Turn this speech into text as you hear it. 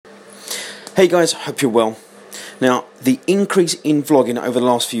Hey guys, hope you're well. Now, the increase in vlogging over the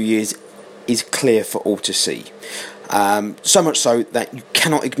last few years is clear for all to see. So much so that you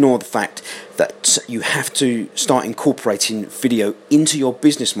cannot ignore the fact that you have to start incorporating video into your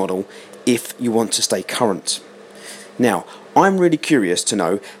business model if you want to stay current. Now, I'm really curious to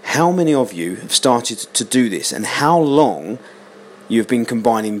know how many of you have started to do this and how long you've been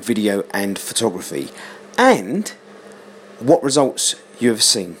combining video and photography and what results you have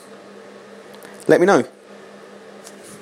seen. Let me know.